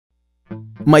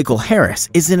Michael Harris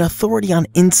is an authority on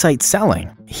insight selling.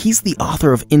 He's the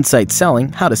author of Insight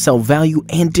Selling: How to Sell Value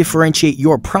and Differentiate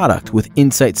Your Product with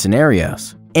Insight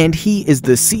Scenarios. And he is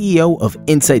the CEO of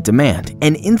Insight Demand,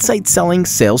 an insight selling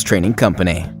sales training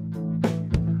company.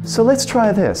 So let's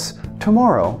try this.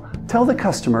 Tomorrow, tell the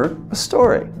customer a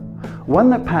story.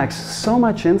 One that packs so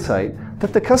much insight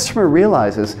that the customer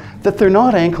realizes that they're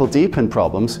not ankle deep in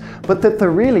problems, but that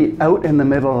they're really out in the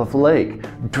middle of the lake,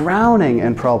 drowning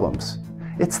in problems.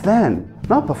 It's then,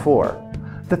 not before,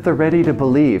 that they're ready to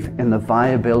believe in the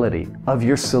viability of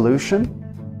your solution.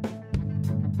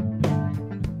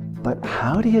 But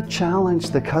how do you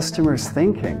challenge the customer's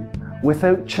thinking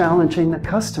without challenging the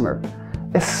customer?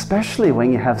 Especially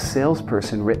when you have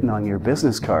salesperson written on your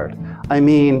business card. I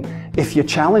mean, if you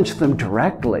challenge them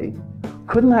directly,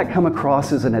 couldn't that come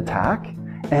across as an attack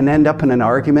and end up in an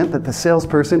argument that the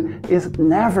salesperson is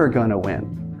never going to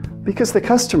win? Because the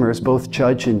customer is both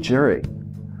judge and jury.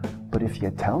 But if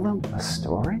you tell them a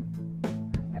story,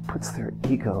 it puts their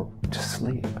ego to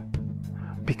sleep.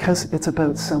 Because it's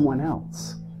about someone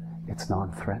else. It's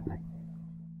non-threatening.